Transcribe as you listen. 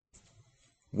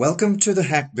Welcome to the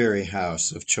Hackberry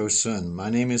House of Chosun. My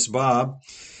name is Bob,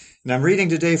 and I'm reading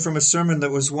today from a sermon that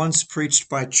was once preached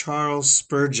by Charles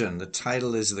Spurgeon. The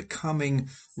title is The Coming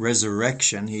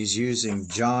Resurrection. He's using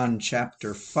John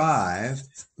chapter 5,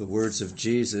 the words of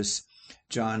Jesus,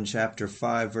 John chapter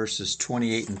 5, verses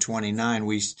 28 and 29.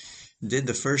 We did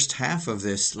the first half of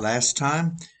this last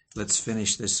time. Let's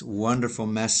finish this wonderful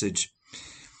message.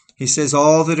 He says,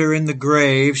 "All that are in the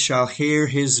grave shall hear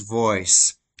his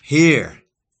voice." Hear.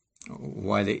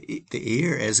 Why, the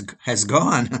ear has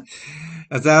gone.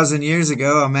 1,000 years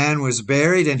ago, a man was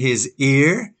buried and his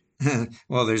ear,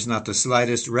 well, there's not the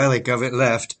slightest relic of it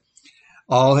left.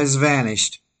 All has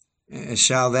vanished.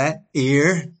 Shall that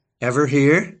ear ever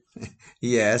hear?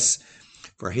 Yes,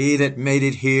 for he that made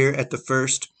it hear at the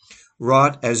first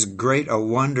wrought as great a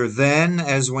wonder then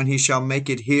as when he shall make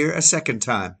it hear a second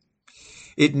time.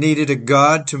 It needed a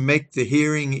God to make the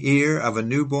hearing ear of a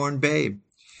newborn babe,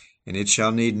 and it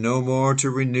shall need no more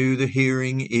to renew the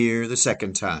hearing ear the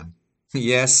second time.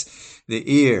 Yes, the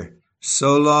ear,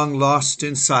 so long lost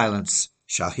in silence,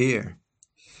 shall hear.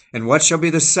 And what shall be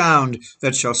the sound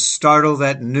that shall startle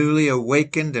that newly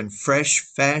awakened and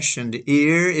fresh-fashioned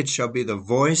ear? It shall be the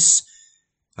voice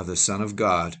of the Son of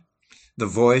God, the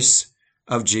voice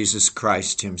of Jesus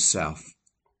Christ himself.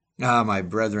 Ah, my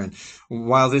brethren,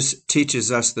 while this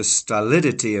teaches us the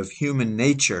stolidity of human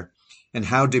nature, and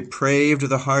how depraved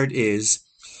the heart is,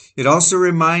 it also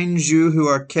reminds you who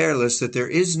are careless that there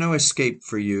is no escape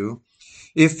for you.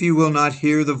 If you will not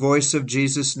hear the voice of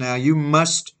Jesus now, you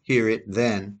must hear it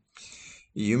then.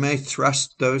 You may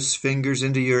thrust those fingers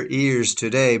into your ears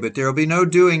today, but there will be no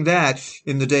doing that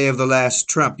in the day of the last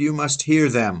trump. You must hear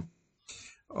them.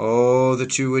 Oh,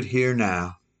 that you would hear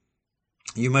now.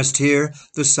 You must hear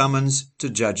the summons to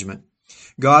judgment.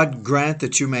 God grant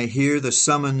that you may hear the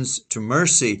summons to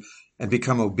mercy and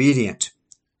become obedient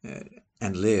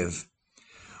and live.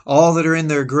 All that are in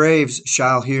their graves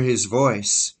shall hear his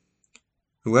voice.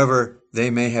 Whoever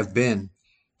they may have been,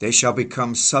 they shall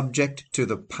become subject to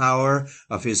the power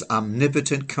of his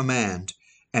omnipotent command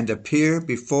and appear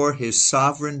before his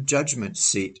sovereign judgment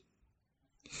seat.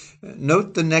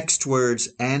 Note the next words,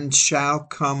 "and shall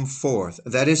come forth."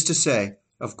 That is to say,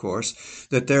 of course,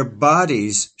 that their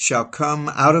bodies shall come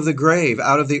out of the grave,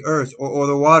 out of the earth, or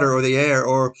the water, or the air,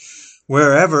 or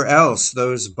wherever else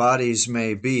those bodies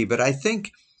may be. But I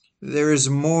think there is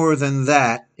more than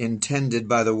that intended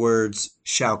by the words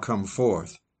 "shall come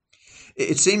forth."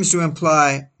 It seems to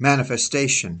imply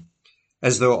manifestation,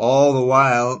 as though all the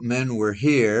while men were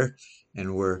here,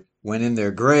 and when in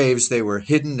their graves they were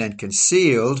hidden and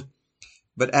concealed.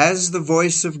 But as the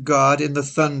voice of God in the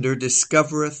thunder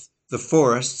discovereth the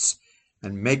forests,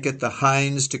 and maketh the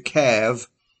hinds to calve,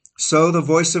 so the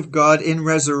voice of God in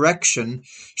resurrection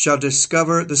shall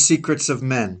discover the secrets of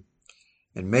men,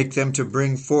 and make them to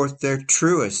bring forth their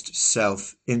truest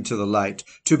self into the light,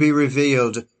 to be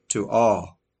revealed to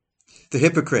all. The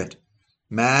hypocrite,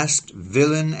 masked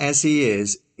villain as he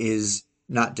is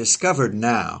not discovered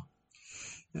now.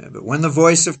 But when the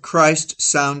voice of Christ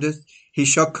soundeth, he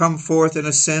shall come forth in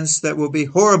a sense that will be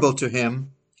horrible to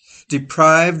him,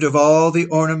 deprived of all the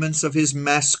ornaments of his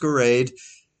masquerade,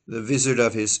 the vizard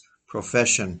of his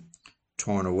profession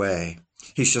torn away.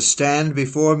 He shall stand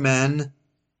before men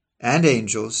and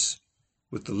angels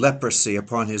with the leprosy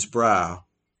upon his brow,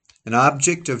 an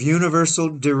object of universal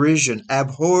derision,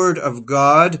 abhorred of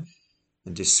God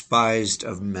and despised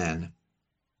of men.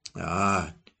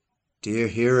 Ah, dear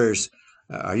hearers,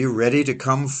 are you ready to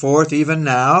come forth even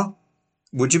now?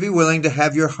 Would you be willing to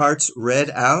have your hearts read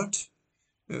out?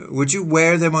 Would you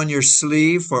wear them on your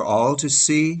sleeve for all to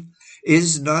see?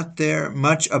 Is not there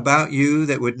much about you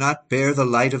that would not bear the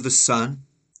light of the sun?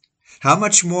 How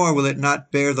much more will it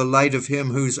not bear the light of him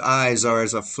whose eyes are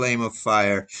as a flame of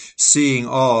fire, seeing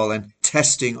all and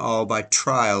testing all by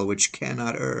trial which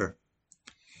cannot err?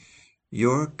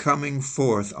 Your coming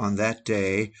forth on that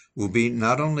day will be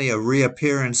not only a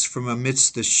reappearance from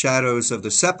amidst the shadows of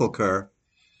the sepulchre,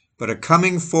 but a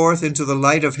coming forth into the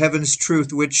light of heaven's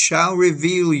truth, which shall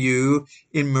reveal you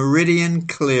in meridian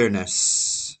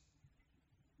clearness.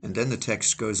 And then the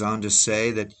text goes on to say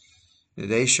that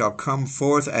they shall come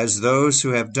forth as those who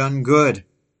have done good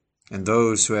and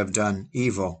those who have done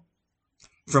evil.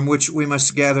 From which we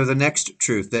must gather the next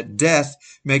truth, that death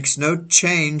makes no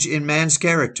change in man's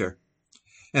character,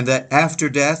 and that after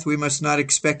death we must not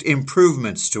expect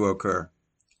improvements to occur.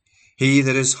 He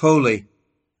that is holy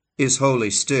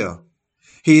still.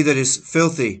 He that is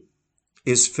filthy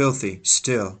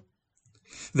still.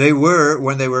 They were,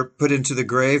 when they were put into the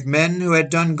grave, men who had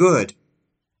done good.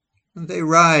 They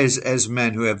rise as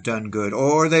men who have done good,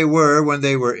 or they were, when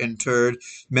they were interred,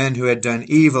 men who had done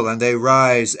evil, and they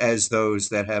rise as those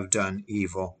that have done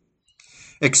evil.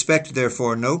 Expect,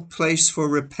 therefore, no place for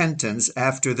repentance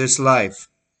after this life,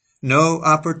 no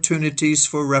opportunities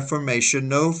for reformation,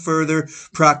 no further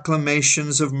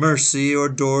proclamations of mercy or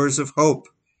doors of hope.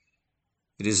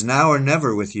 It is now or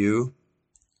never with you.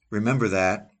 Remember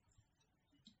that.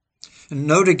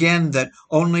 Note again that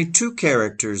only two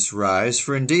characters rise,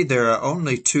 for indeed there are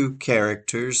only two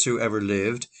characters who ever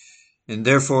lived, and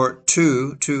therefore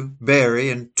two to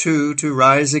bury and two to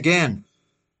rise again,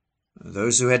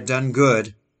 those who had done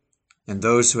good and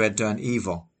those who had done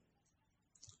evil.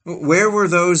 Where were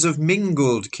those of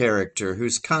mingled character,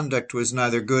 whose conduct was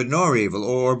neither good nor evil,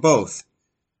 or both?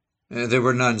 There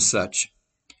were none such.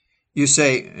 You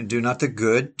say, do not the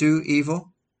good do evil?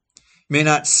 May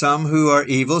not some who are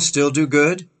evil still do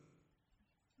good?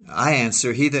 I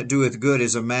answer, he that doeth good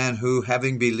is a man who,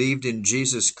 having believed in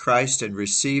Jesus Christ and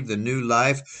received the new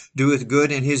life, doeth good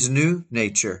in his new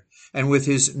nature, and with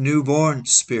his newborn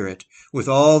spirit, with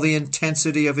all the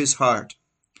intensity of his heart.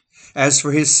 As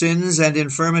for his sins and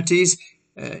infirmities,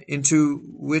 into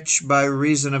which by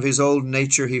reason of his old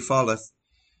nature he falleth,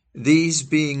 these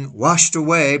being washed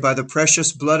away by the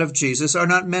precious blood of Jesus are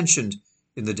not mentioned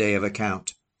in the day of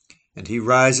account. And he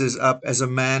rises up as a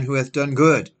man who hath done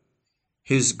good,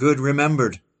 his good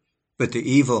remembered, but the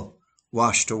evil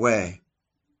washed away.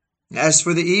 As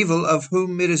for the evil, of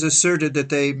whom it is asserted that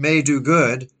they may do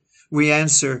good, we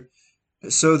answer,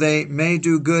 so they may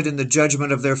do good in the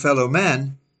judgment of their fellow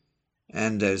men,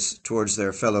 and as towards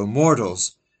their fellow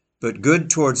mortals, but good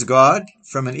towards God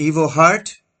from an evil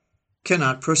heart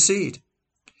cannot proceed.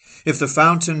 If the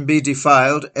fountain be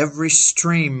defiled, every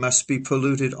stream must be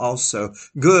polluted also.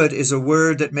 Good is a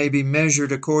word that may be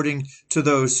measured according to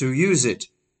those who use it.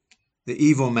 The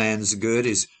evil man's good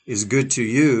is good to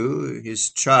you, his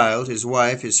child, his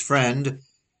wife, his friend,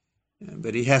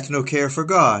 but he hath no care for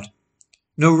God,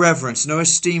 no reverence, no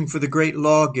esteem for the great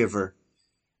lawgiver.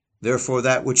 Therefore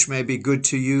that which may be good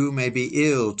to you may be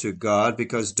ill to God,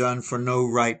 because done for no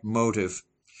right motive,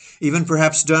 even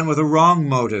perhaps done with a wrong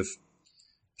motive,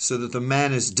 so that the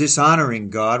man is dishonoring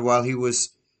God while he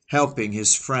was helping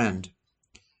his friend.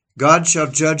 God shall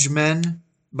judge men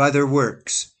by their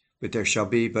works, but there shall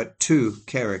be but two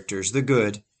characters, the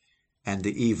good and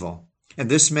the evil. And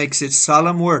this makes it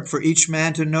solemn work for each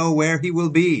man to know where he will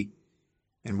be,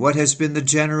 and what has been the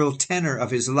general tenor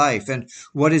of his life, and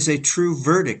what is a true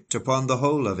verdict upon the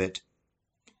whole of it.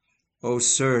 O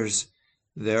sirs,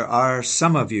 there are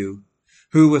some of you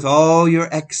who with all your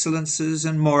excellences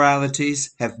and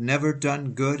moralities have never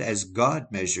done good as God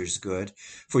measures good,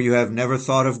 for you have never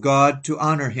thought of God to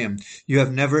honor him. You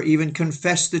have never even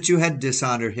confessed that you had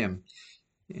dishonored him.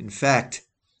 In fact,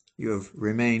 you have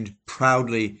remained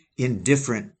proudly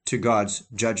indifferent to God's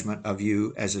judgment of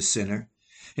you as a sinner,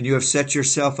 and you have set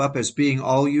yourself up as being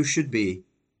all you should be.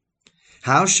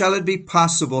 How shall it be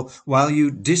possible, while you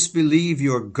disbelieve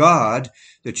your God,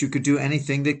 that you could do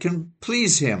anything that can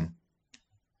please him?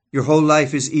 Your whole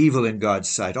life is evil in God's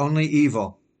sight, only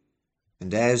evil.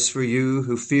 And as for you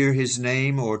who fear his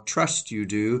name, or trust you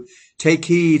do, take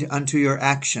heed unto your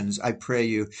actions, I pray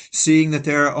you, seeing that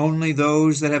there are only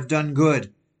those that have done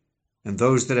good, and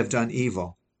those that have done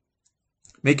evil.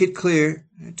 Make it clear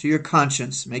to your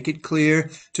conscience, make it clear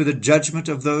to the judgment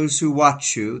of those who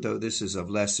watch you, though this is of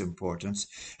less importance,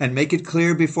 and make it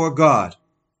clear before God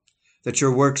that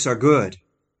your works are good,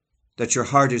 that your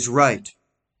heart is right,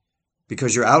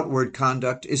 because your outward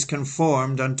conduct is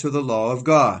conformed unto the law of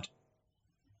God.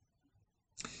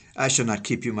 I shall not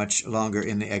keep you much longer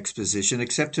in the exposition,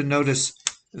 except to notice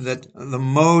that the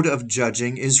mode of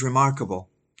judging is remarkable.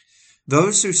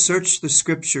 Those who search the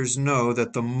Scriptures know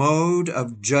that the mode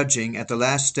of judging at the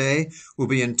last day will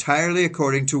be entirely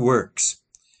according to works.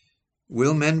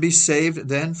 Will men be saved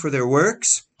then for their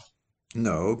works?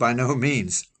 No, by no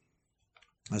means.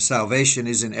 Salvation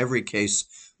is in every case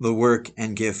the work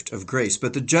and gift of grace,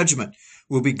 but the judgment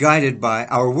will be guided by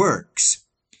our works.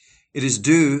 It is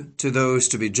due to those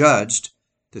to be judged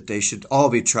that they should all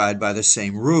be tried by the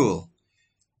same rule.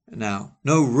 Now,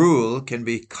 no rule can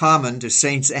be common to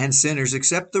saints and sinners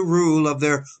except the rule of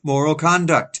their moral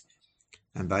conduct,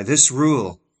 and by this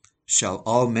rule shall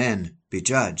all men be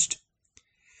judged.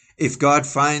 If God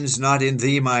finds not in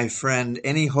thee, my friend,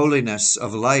 any holiness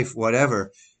of life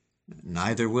whatever,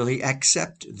 neither will he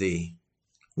accept thee.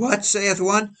 What, saith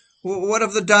one? What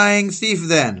of the dying thief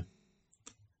then?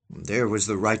 There was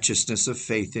the righteousness of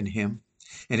faith in him.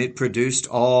 and it produced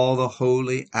all the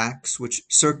holy acts which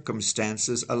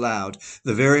circumstances allowed.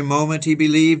 The very moment he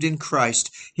believed in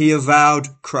Christ, he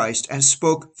avowed Christ and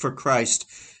spoke for Christ,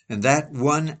 and that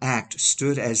one act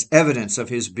stood as evidence of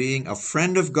his being a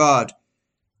friend of God,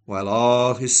 while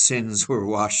all his sins were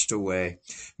washed away.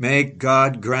 May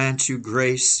God grant you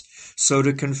grace so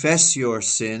to confess your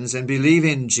sins and believe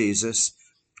in Jesus,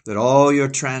 that all your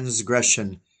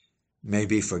transgression may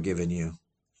be forgiven you.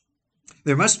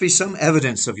 There must be some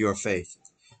evidence of your faith.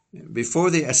 Before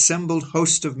the assembled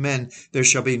host of men, there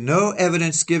shall be no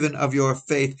evidence given of your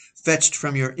faith fetched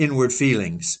from your inward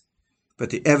feelings, but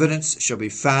the evidence shall be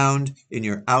found in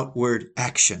your outward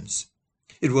actions.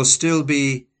 It will still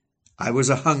be, I was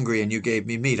hungry and you gave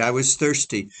me meat. I was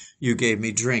thirsty, you gave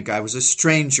me drink. I was a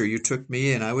stranger, you took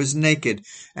me in. I was naked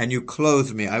and you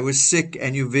clothed me. I was sick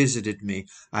and you visited me.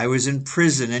 I was in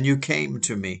prison and you came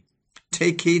to me.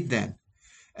 Take heed then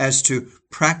as to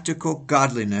practical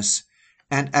godliness,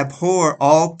 and abhor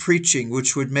all preaching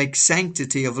which would make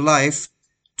sanctity of life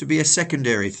to be a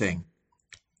secondary thing.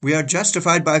 We are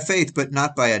justified by faith, but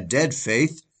not by a dead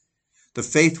faith. The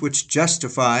faith which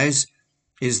justifies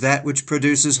is that which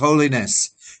produces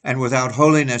holiness, and without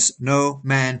holiness no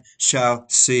man shall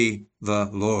see the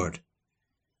Lord.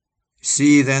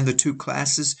 See then the two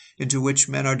classes into which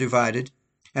men are divided,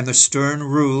 and the stern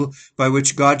rule by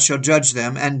which God shall judge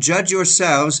them, and judge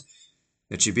yourselves,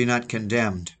 that ye be not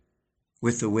condemned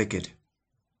with the wicked.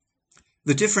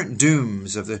 The different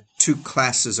dooms of the two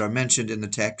classes are mentioned in the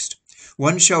text.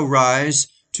 One shall rise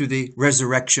to the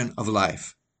resurrection of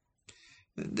life.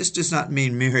 This does not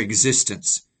mean mere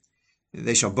existence.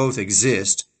 They shall both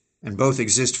exist, and both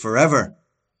exist forever.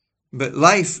 But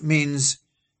life means,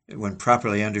 when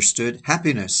properly understood,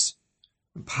 happiness,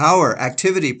 power,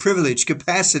 activity, privilege,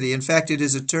 capacity. In fact, it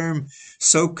is a term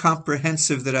so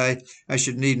comprehensive that I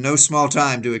should need no small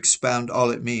time to expound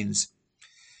all it means.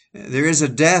 There is a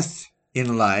death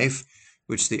in life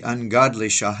which the ungodly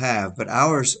shall have, but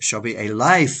ours shall be a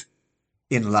life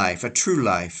in life, a true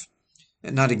life.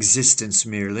 Not existence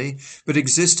merely, but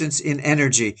existence in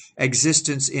energy,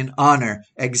 existence in honor,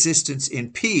 existence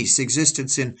in peace,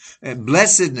 existence in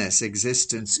blessedness,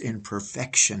 existence in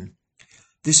perfection.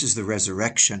 This is the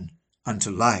resurrection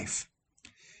unto life.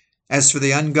 As for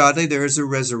the ungodly, there is a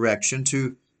resurrection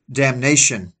to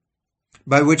damnation,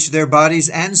 by which their bodies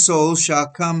and souls shall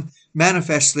come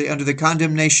manifestly under the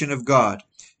condemnation of God.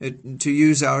 To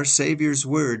use our Savior's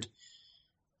word,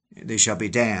 they shall be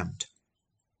damned.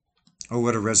 Oh,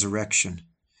 what a resurrection!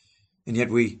 And yet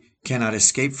we cannot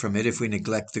escape from it if we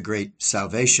neglect the great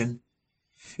salvation.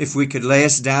 If we could lay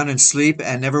us down and sleep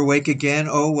and never wake again,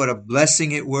 oh, what a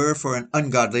blessing it were for an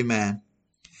ungodly man.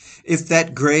 If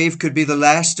that grave could be the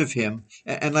last of him,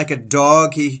 and like a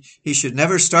dog he should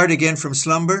never start again from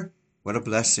slumber, what a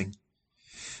blessing.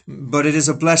 But it is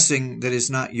a blessing that is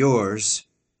not yours,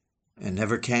 and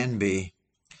never can be.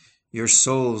 Your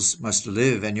souls must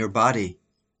live, and your body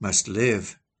must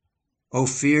live. Oh,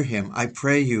 fear him, I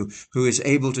pray you, who is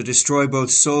able to destroy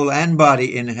both soul and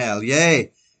body in hell.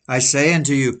 Yea, I say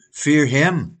unto you, fear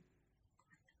him.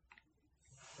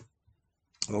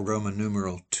 Oh, Roman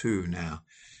numeral 2 now.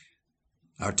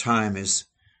 Our time is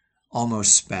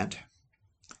almost spent,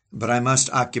 but I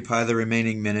must occupy the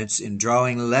remaining minutes in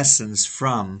drawing lessons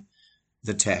from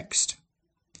the text.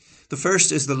 The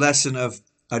first is the lesson of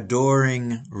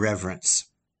adoring reverence.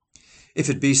 If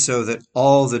it be so that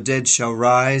all the dead shall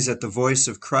rise at the voice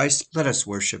of Christ, let us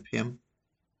worship him.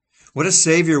 What a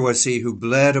Savior was he who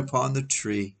bled upon the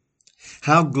tree.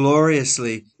 How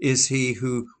gloriously is he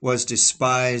who was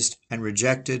despised and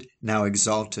rejected, now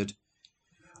exalted.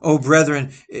 Oh,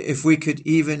 brethren, if we could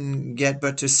even get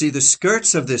but to see the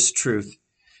skirts of this truth,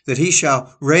 that he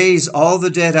shall raise all the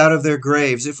dead out of their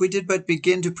graves, if we did but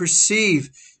begin to perceive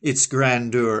its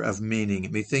grandeur of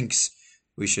meaning, methinks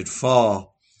we should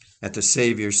fall at the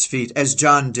Savior's feet, as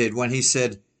John did when he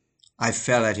said, I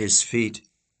fell at his feet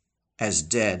as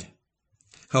dead.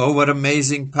 Oh, what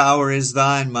amazing power is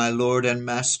thine, my Lord and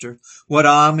Master! What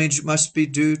homage must be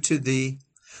due to thee!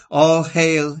 All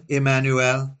hail,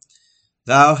 Emmanuel!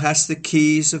 Thou hast the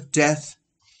keys of death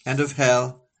and of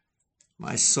hell.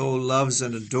 My soul loves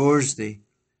and adores thee,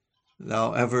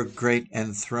 thou ever great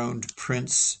enthroned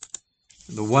Prince,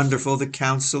 the wonderful, the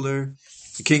Counselor,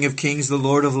 the King of Kings, the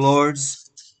Lord of Lords.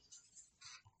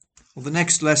 Well, the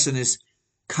next lesson is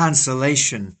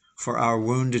consolation for our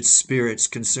wounded spirits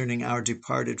concerning our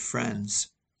departed friends.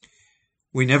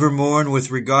 We never mourn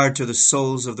with regard to the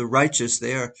souls of the righteous.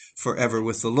 They are forever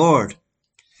with the Lord.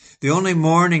 The only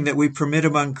mourning that we permit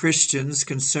among Christians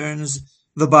concerns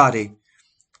the body,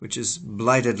 which is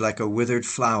blighted like a withered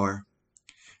flower.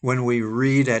 when we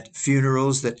read at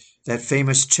funerals that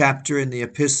famous chapter in the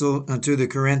epistle to the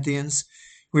Corinthians.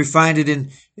 We find it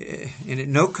in it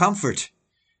no comfort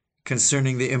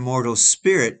concerning the immortal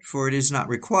spirit, for it is not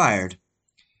required.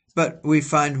 But we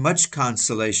find much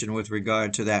consolation with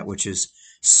regard to that which is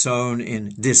sown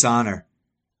in dishonor,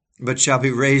 but shall be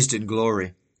raised in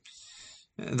glory.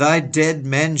 Thy dead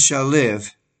men shall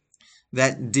live,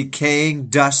 that decaying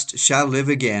dust shall live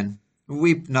again.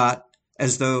 Weep not,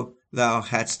 as though thou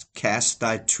hadst cast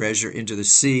thy treasure into the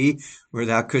sea, where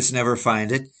thou couldst never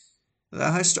find it.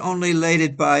 Thou hast only laid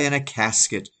it by in a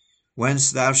casket,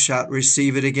 whence thou shalt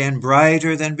receive it again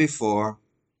brighter than before.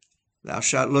 Thou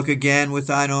shalt look again with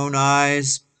thine own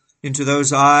eyes into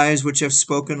those eyes which have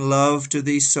spoken love to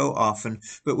thee so often,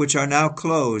 but which are now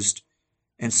closed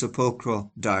in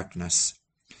sepulchral darkness.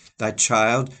 Thy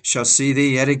child shall see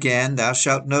thee yet again, thou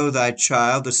shalt know thy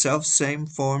child, the selfsame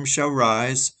form shall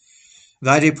rise.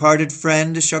 Thy departed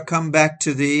friend shall come back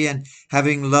to thee, and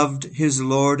having loved his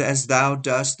Lord as thou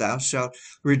dost, thou shalt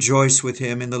rejoice with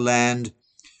him in the land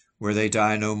where they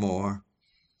die no more.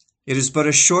 It is but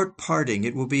a short parting,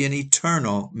 it will be an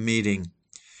eternal meeting.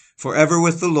 Forever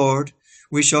with the Lord,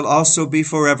 we shall also be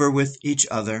forever with each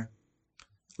other.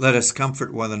 Let us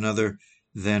comfort one another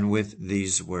then with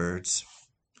these words.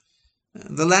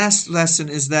 The last lesson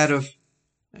is that of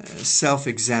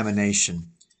self-examination.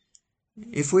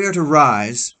 If we are to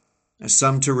rise,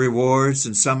 some to rewards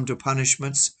and some to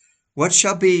punishments, what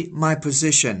shall be my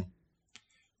position?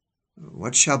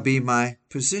 What shall be my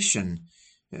position?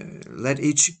 Let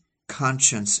each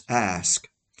conscience ask.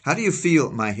 How do you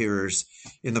feel, my hearers,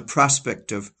 in the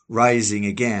prospect of rising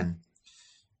again?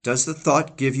 Does the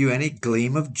thought give you any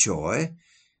gleam of joy?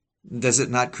 Does it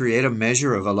not create a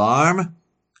measure of alarm?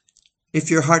 If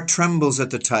your heart trembles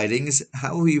at the tidings,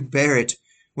 how will you bear it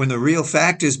when the real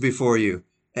fact is before you,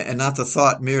 and not the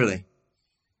thought merely?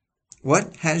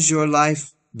 What has your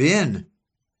life been?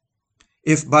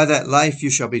 If by that life you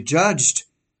shall be judged,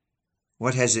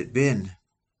 what has it been?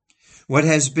 What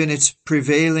has been its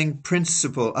prevailing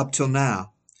principle up till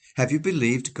now? Have you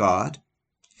believed God?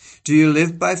 Do you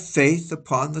live by faith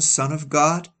upon the Son of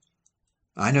God?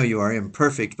 I know you are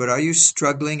imperfect, but are you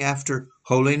struggling after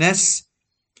holiness?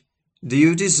 Do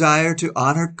you desire to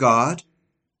honor God?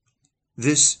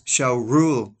 This shall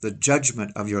rule the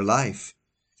judgment of your life.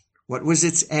 What was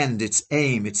its end, its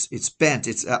aim, its bent,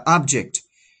 its object?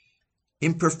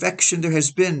 Imperfection there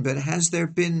has been, but has there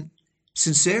been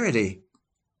sincerity?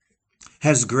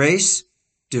 Has grace,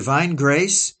 divine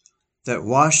grace, that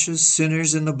washes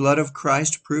sinners in the blood of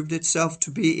Christ, proved itself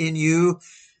to be in you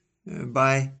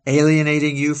by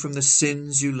alienating you from the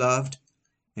sins you loved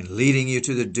and leading you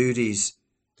to the duties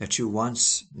that you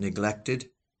once neglected?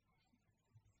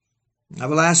 I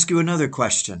will ask you another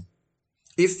question.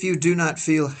 If you do not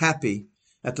feel happy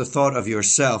at the thought of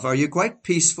yourself, are you quite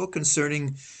peaceful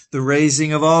concerning the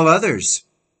raising of all others?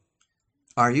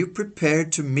 Are you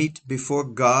prepared to meet before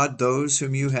God those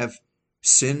whom you have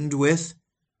sinned with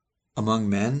among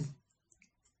men?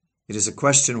 It is a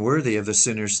question worthy of the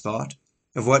sinner's thought,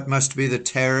 of what must be the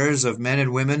terrors of men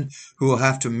and women who will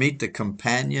have to meet the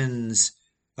companions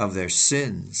of their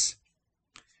sins.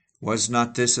 Was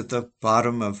not this at the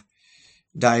bottom of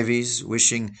Dives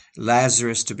wishing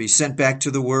Lazarus to be sent back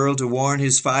to the world to warn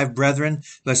his 5 brethren,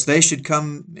 lest they should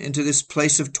come into this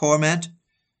place of torment?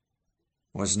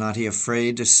 Was not he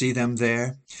afraid to see them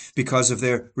there, because of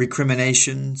their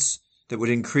recriminations that would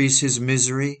increase his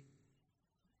misery?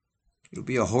 It would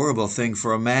be a horrible thing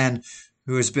for a man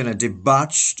who has been a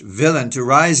debauched villain to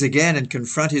rise again and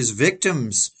confront his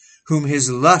victims, whom his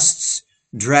lusts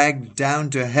dragged down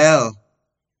to hell.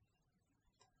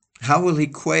 How will he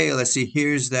quail as he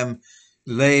hears them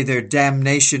lay their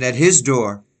damnation at his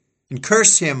door and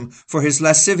curse him for his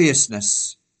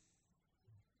lasciviousness?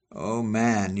 Oh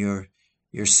man, your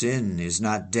sin is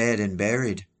not dead and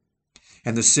buried,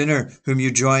 and the sinner whom you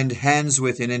joined hands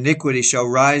with in iniquity shall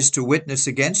rise to witness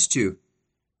against you.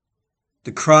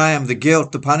 The crime, the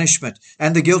guilt, the punishment,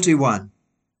 and the guilty one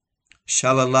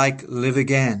shall alike live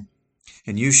again,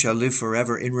 and you shall live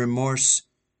forever in remorse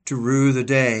to rue the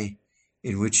day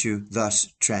in which you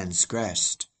thus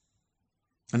transgressed.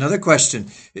 Another question,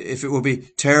 if it will be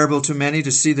terrible to many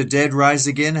to see the dead rise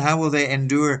again, how will they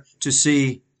endure to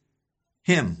see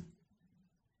him,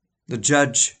 the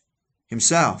judge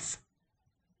himself,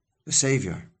 the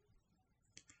Savior?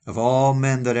 Of all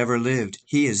men that ever lived,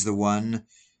 he is the one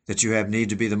that you have need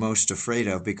to be the most afraid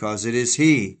of, because it is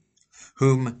he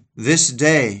whom this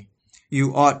day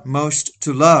you ought most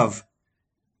to love,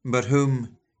 but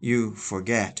whom you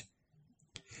forget.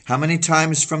 How many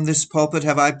times from this pulpit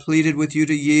have I pleaded with you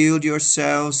to yield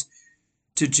yourselves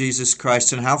to Jesus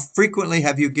Christ, and how frequently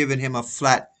have you given him a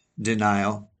flat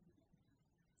denial?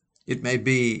 It may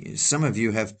be some of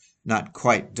you have not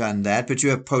quite done that, but you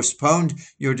have postponed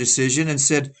your decision and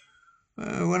said,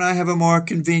 when I have a more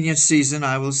convenient season,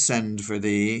 I will send for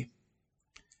thee.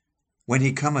 When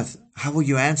he cometh, how will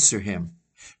you answer him?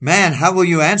 Man, how will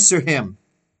you answer him?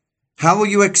 How will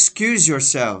you excuse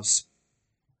yourselves?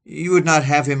 You would not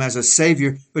have him as a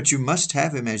Savior, but you must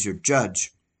have him as your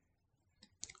judge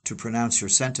to pronounce your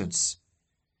sentence.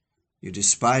 You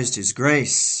despised his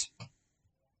grace,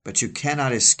 but you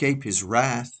cannot escape his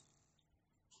wrath.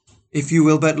 If you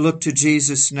will but look to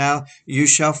Jesus now, you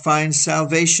shall find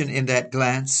salvation in that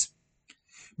glance.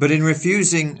 But in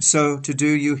refusing so to do,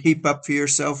 you heap up for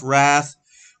yourself wrath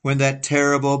when that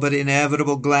terrible but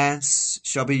inevitable glance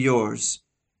shall be yours,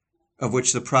 of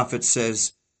which the prophet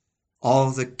says,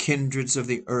 all the kindreds of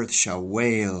the earth shall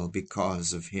wail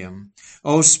because of him.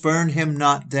 O spurn him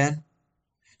not then.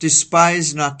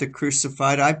 Despise not the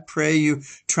crucified. I pray you,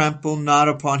 trample not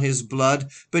upon his blood,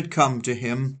 but come to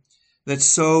him, that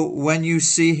so when you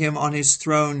see him on his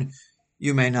throne,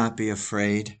 you may not be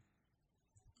afraid.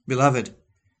 Beloved,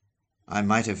 I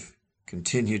might have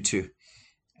continued to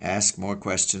ask more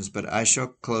questions, but I shall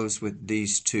close with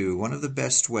these two. One of the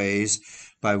best ways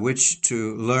by which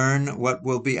to learn what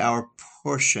will be our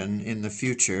portion in the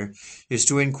future is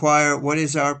to inquire what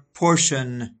is our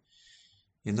portion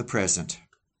in the present.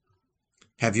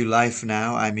 Have you life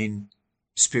now? I mean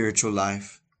spiritual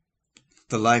life.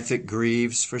 The life that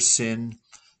grieves for sin,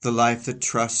 the life that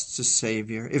trusts a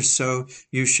Savior. If so,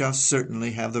 you shall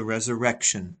certainly have the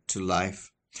resurrection to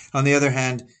life. On the other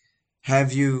hand,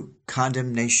 have you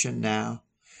condemnation now?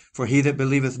 For he that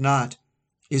believeth not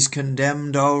is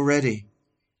condemned already.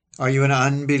 Are you an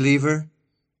unbeliever?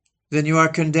 Then you are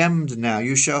condemned now.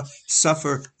 You shall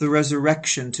suffer the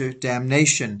resurrection to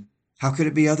damnation. How could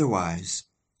it be otherwise?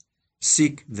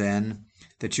 Seek, then,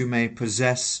 that you may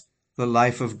possess the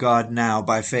life of God now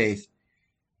by faith,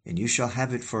 and you shall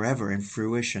have it forever in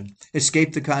fruition.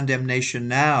 Escape the condemnation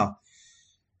now,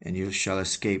 and you shall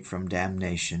escape from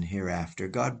damnation hereafter.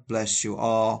 God bless you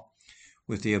all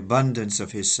with the abundance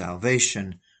of his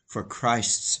salvation for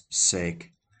Christ's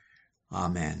sake.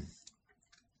 Amen.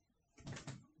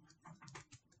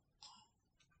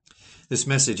 This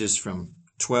message is from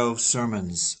 12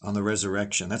 Sermons on the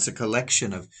Resurrection. That's a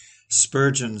collection of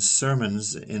Spurgeon's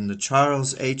sermons in the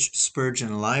Charles H.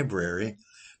 Spurgeon Library,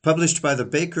 published by the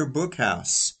Baker Book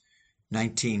House,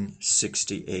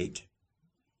 1968.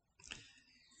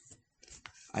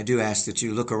 I do ask that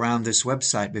you look around this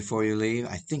website before you leave.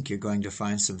 I think you're going to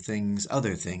find some things,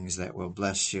 other things that will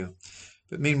bless you.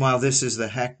 But meanwhile, this is the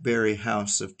Hackberry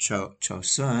House of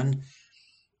Chosun,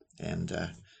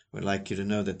 and would like you to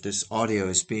know that this audio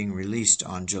is being released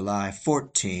on July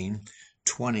 14,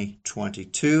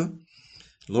 2022.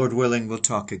 Lord willing, we'll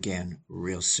talk again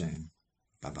real soon.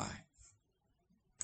 Bye-bye.